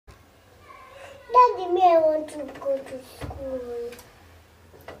Daddy, me, I want to go to school.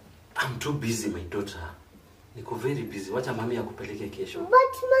 I'm too busy, my daughter. Niko very busy. Wacha mami akupeleke kesho.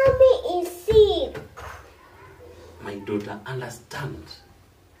 But mommy is sick. My daughter, understand.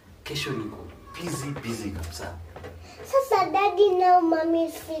 Kesho niko busy kabisa. Sasa daddy, now mommy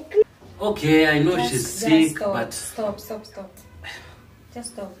is sick. Okay, I know she's sick, stop, but... Stop.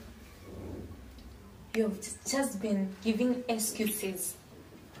 Just stop. You've just been giving excuses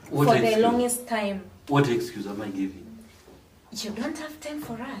for the longest time. What excuse am I giving? You don't have time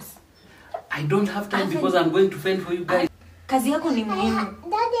for us. I don't have time because I'm going to fend for you guys. Kazi yako ni muhimu.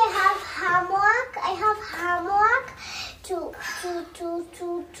 Daddy, I have homework. I have homework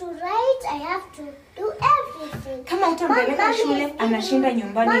to write. I have to do everything. Kama utampeleka shule, anashinda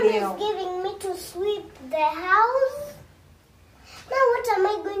nyumbani leo. Mom is giving me to sweep the house. Now what am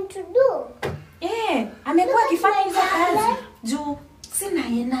I going to do? Amekuwa akifanya hizo kazi. Juu sina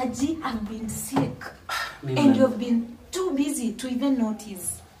energy, I've been sick. And you've been too busy to even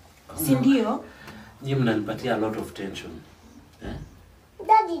notice. Sindio? Nyinyi mnanipatia a lot of tension.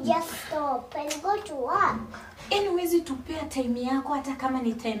 Daddy, just stop and go to work. Huwezi tupea time yako hata kama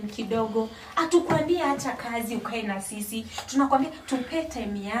ni time kidogo. Hatukwambia acha kazi ukae na sisi. Tunakwambia tupea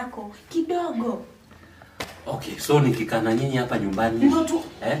time yako kidogo. Okay, so nikikaa na nyinyi hapa nyumbani,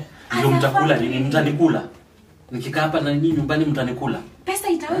 ndio mtakula nini? Mtanikula. Nikikaa hapa na nyinyi nyumbani mtanikula. Pesa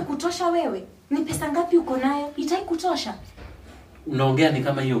itawe kutosha wewe? Ni pesa ngapi uko nayo? Itai kutosha? Unaongea ni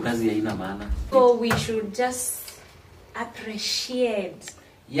kama hiyo kazi haina maana. So we should just appreciate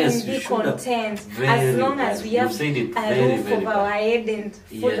and be content as long as we have a roof over our head and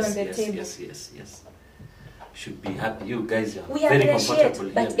food on the table. Yes. Should be happy. You guys are we very appreciate,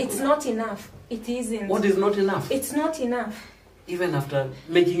 comfortable but here. It's not enough. It isn't. What is not enough? It's not enough. Even after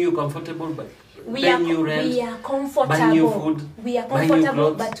making you comfortable, but we are comfortable. Buying you food, we are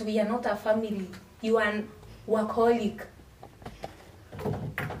comfortable, but we are not a family. You are a workaholic.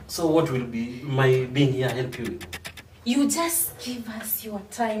 So what will be my being here help you? You just give us your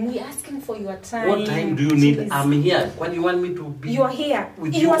time. We're asking for your time. What time do you need? Please. I'm here. What do you want me to be? You are here.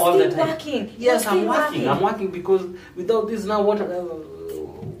 With you all the time. Working. Yes, I'm working. I'm working because without this now, what?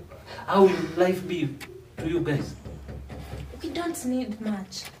 How will life be to you guys? We don't need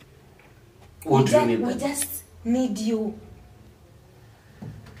much. What do you need? We just need you.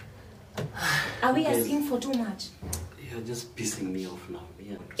 Are we asking for too much? You're just pissing me off now.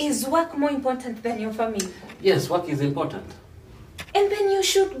 Yeah. Is work more important than your family? Yes, work is important. And then you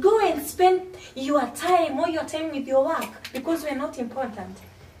should go and spend your time, all your time with your work, because we're not important.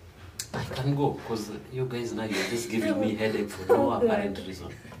 I can go because you guys now you're just giving me headache for no apparent reason.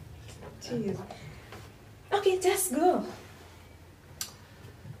 Jeez. Okay, just go.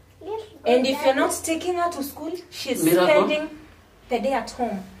 Yes, and if you're not taking her to school, she's spending the day at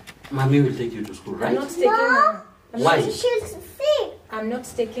home. Mommy will take you to school, right? I'm not taking her. Why? She's sick. I'm not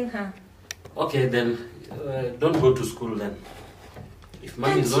taking her. Okay, then don't go to school then. If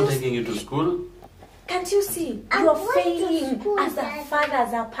mommy is not taking you to school... Can't you see? You're failing as a father,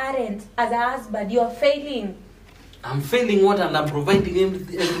 as a parent, as a husband. You're failing. I'm failing what? And I'm providing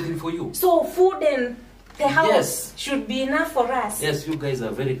everything for you. So food and the house should be enough for us. Yes, you guys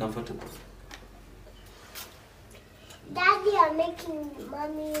are very comfortable. Daddy, I'm making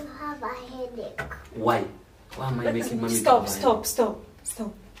mommy have a headache. Why? Why am I making mommy Stop. Just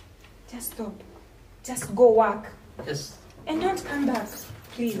stop. Just go work. Yes. And don't come back,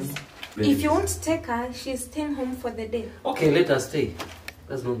 please. If you won't take her, she's staying home for the day. Okay, let her stay.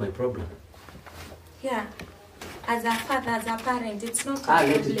 That's not my problem. Yeah. As a father, as a parent, it's not a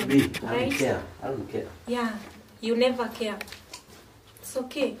problem. let it be. I right? don't care. I don't care. Yeah. You never care. It's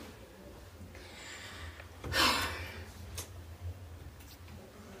okay.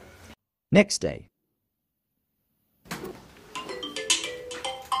 Next day.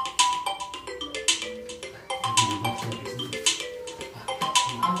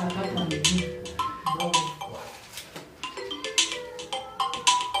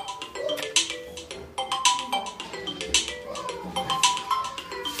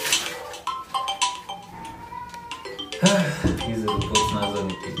 Hizi reports nazo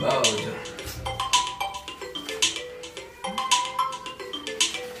ni kibao jo.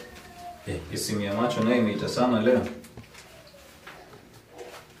 Simu ya Macho nayo imeita sana leo.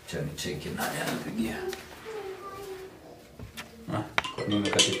 Cha ni cheki nani anapigia. Kwa nini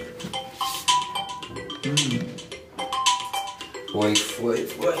umekatika? Wife.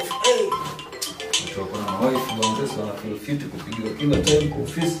 Hey. Mtu wako na wife bwana sasa wana feel fit kupigiwa kila time kwa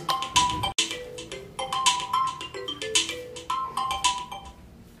office.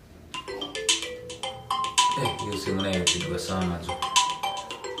 Hiyo simu nayo inapigwa sana tu.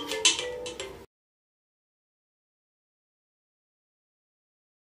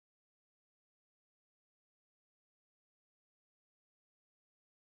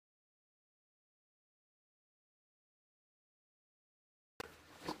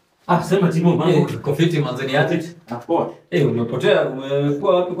 Sema Timo mambo. Kofiti manzeni yake. Poa. Umepotea,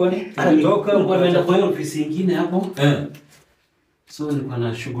 umekuwa wapi kwani? Umetoka umeenda kwa hiyo ofisi nyingine hapo? Eh. So nilikuwa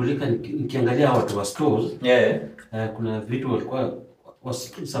nashughulika nikiangalia watu wa stores. Kuna vitu walikuwa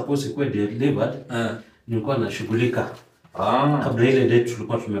supposed kuwa delivered. Nilikuwa nashughulika. Kabla ile date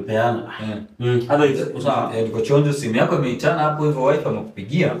tulikuwa tumepeana. Hata hizo sawa. Niko chonjo simu yako imeitana hapo hivyo wifi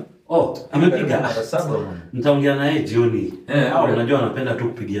amekupigia. Amepiga. Nitaongea naye jioni. Unajua anapenda tu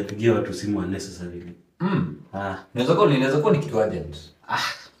kupigia watu simu unnecessarily. Inaweza kuwa ni kitu urgent.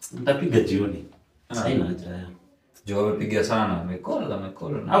 Nitapiga jioni. Haina haja. Jo amepiga sana, amekola.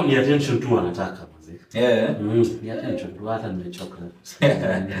 Au ni attention tu anataka mzee. Ni attention tu hata nimechoka.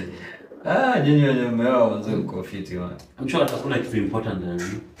 Nyinyi wenyewe mmeo mzee mko fiti bwana. I'm sure atakuna kitu important ndani.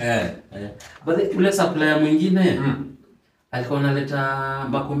 But ule supplier mwingine alikuwa analeta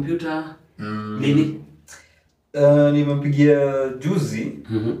makompyuta lini? Nimempigia juzi.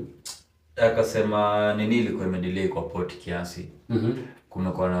 Akasema nini ilikuwa imedelay kwa port kiasi.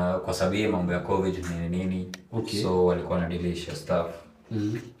 Kumekuwa kwa sababu mambo ya covid nini. So walikuwa na delay stuff.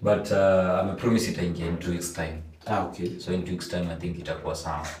 But I'm promise itaingia in 2 weeks time. So in 2 weeks time I think itakuwa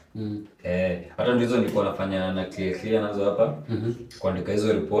sawa. Hata ndizo nilikuwa nafanya na clear nazo hapa. Kuandika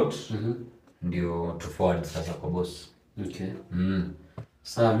hizo report ndio to forward sasa kwa boss.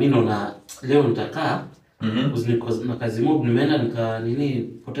 Sasa mimi naona leo nitakaa na kazi mob nimeenda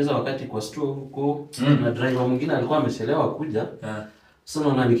poteza wakati kwa store huko na driver mwingine alikuwa amechelewa kuja. Sasa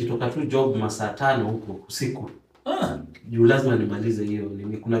naona nikitoka tu job masaa 5 huko usiku. Juu lazima nimalize hiyo.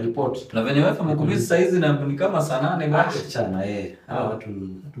 Kuna report. Na venye wewe mkubizi saa hizi na ni kama saa 8 bado chana hawa watu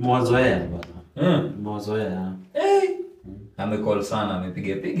tumewazoea bwana. Tumewazoea. Amecall sana,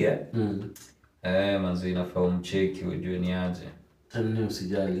 amepiga. Manzo inafaa umcheki ujue ni aje. Tani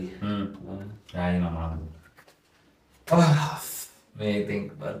usijali. Haina mambo. I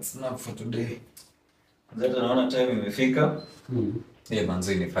think that's enough for today. Zeta naona time imefika.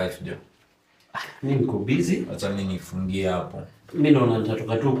 Manzo ni 5 jo. Mimi niko busy. Acha mimi nifungie hapo. Mimi naona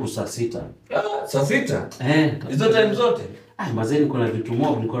nitatoka tu kwa saa 6. Saa 6? Hizo time zote? Mazeni kuna vitu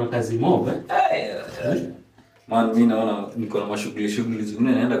mob, niko na kazi mob. Man mimi naona niko na shughuli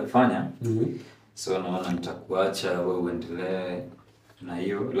zingine naenda kufanya. So naona nitakuacha wewe uendelee na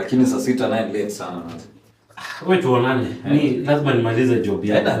hiyo. Lakini saa 6 naye late sana mwanzo. Wewe tuonane. Mimi lazima nimalize job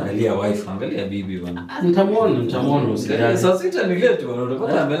yangu. Angalia wife, angalia bibi bwana. Nitamuona usijali. Saa 6 ni late bwana,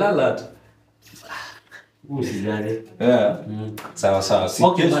 utapata amelala hata. Usijali. Sawa.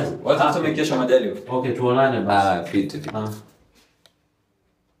 Kesho. Wacha tuseme kesho majali. Tuonane basi. Fiti.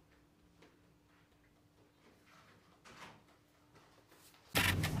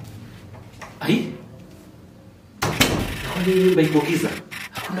 Kwani nyumba iko giza?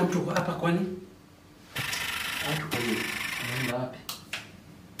 Hakuna mtu hapa kwani? Watu kwani wanaenda wapi?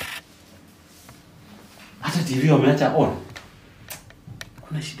 Hata TV wameacha on.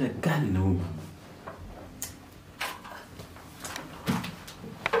 Kuna shida gani na huyu mama?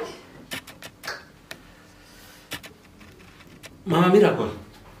 Mama Miracle?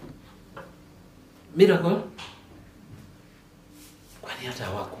 Kwani hata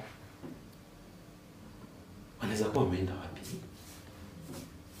hawako? Wanaweza kuwa wameenda wapi?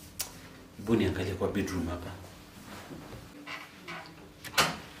 Hebu niangalie kwa bedroom hapa.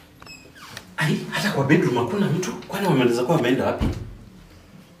 Hata kwa bedroom hakuna mtu. Kwani wanaweza kuwa wameenda wapi?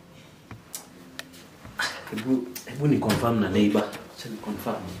 Hebu ni confirm na neighbor. Acha ni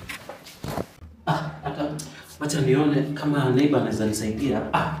confirm. Hata acha nione kama neighbor anaweza nisaidia.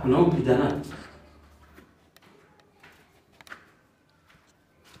 Kuna huyu kijana.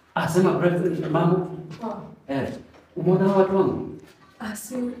 Sema brother mama. Umeona watu wangu?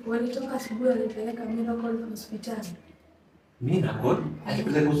 Walitoka asubuhi walipeleka Miracle hospitali. Miracle?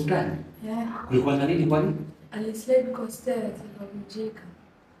 Alipeleka hospitali? Kulikuwa na nini kwani? Alislide kwa stairs akavunjika.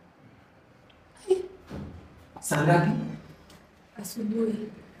 Saa ngapi? Asubuhi.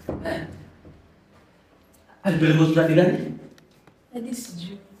 Alipeleka hospitali gani? Hadi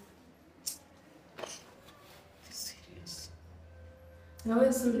sijui. Na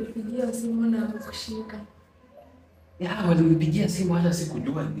wewe ulipigia simu na kukushika. Walinipigia simu hata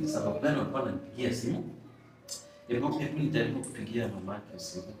sikujua ni sababu gani walikuwa wananipigia simu. Hebu nijaribu kupigia mamake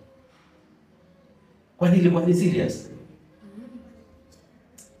simu. Kwani ilikuwa ni serious?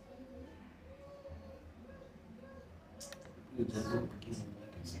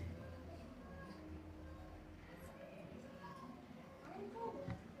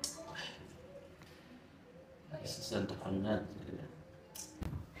 Sasa nitafanyaje?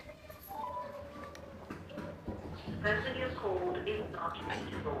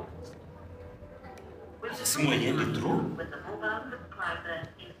 Simu haiendi through.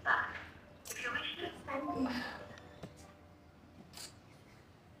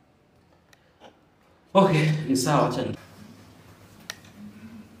 Okay, ni sawa, acha.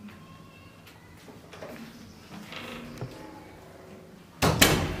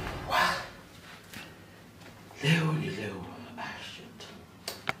 Leo ni leo. Ah, shit.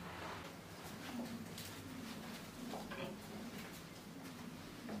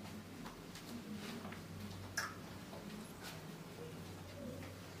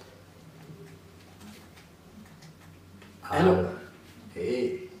 Hello.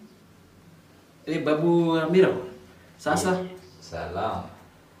 Hey. Hey, Babu Amira. Sasa? Salama.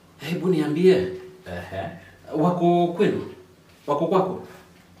 Hebu niambie. Wako kwenu? Wako kwako?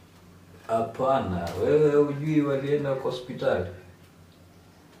 Hapana, wewe hujui walienda kwa hospitali?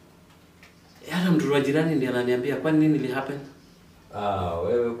 Yana mtu wa jirani ndiye ananiambia kwani nini li happen?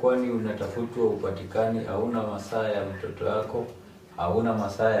 Wewe kwani unatafutwa upatikani, hauna masaa ya mtoto wako, hauna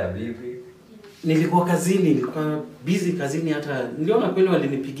masaa ya bibi? Nilikuwa kazini, nilikuwa busy kazini, hata niliona kweli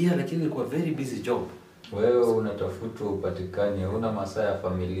walinipigia lakini nilikuwa very busy job. Wewe unatafutwa upatikani, hauna masaa ya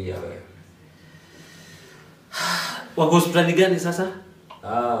familia wewe. Wako hospitali gani sasa?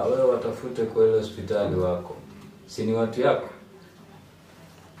 Wewe watafute kwa ile hospitali wako. Si ni watu yako?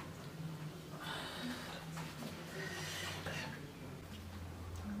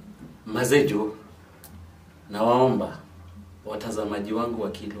 Mazejo, nawaomba watazamaji wangu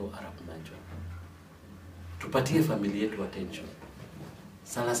wa Kilo Arab Macho, tupatie familia yetu attention.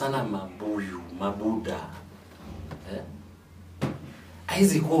 Sana sana mabuyu, mabuda.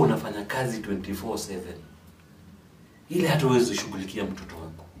 Haizi kuwa unafanya kazi 24/7. Ile hatuwezi shughulikia mtoto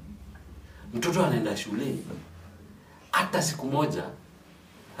wako. Mtoto anaenda shule. Hata siku moja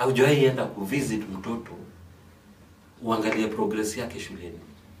haujawahi enda kuvisit mtoto uangalie progress yake shuleni.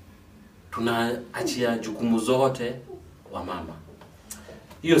 Tunaachia jukumu zote wa mama.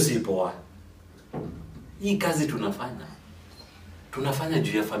 Hiyo si poa. Hii kazi tunafanya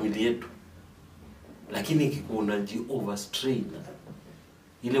juu ya familia yetu. Lakini ikikuwa unaji overstrain,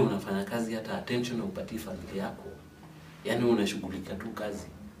 ile unafanya kazi hata attention na upatii familia yako. Yaani unashughulika tu kazi.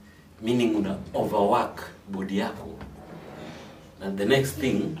 Meaning una overwork body yako. Na the next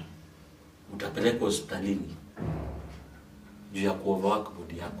thing utapelekwa hospitalini juu ya ku-overwork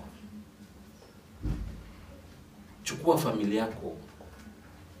body yako. Chukua familia yako,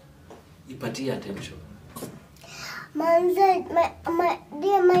 ipatie attention. Manze,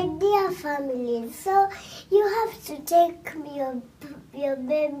 my dear family, so you have to take your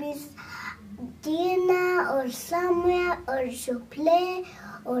babies dinner or somewhere or to play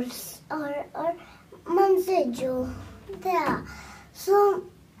or Manzejo there. So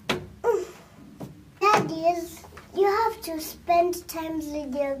daddies, you have to spend time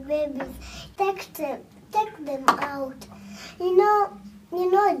with your babies. Take them out. You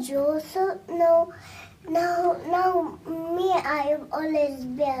know, Joe. So now me, I always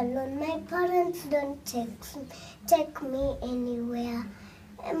be alone. My parents don't take me anywhere.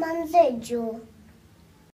 Manzejo.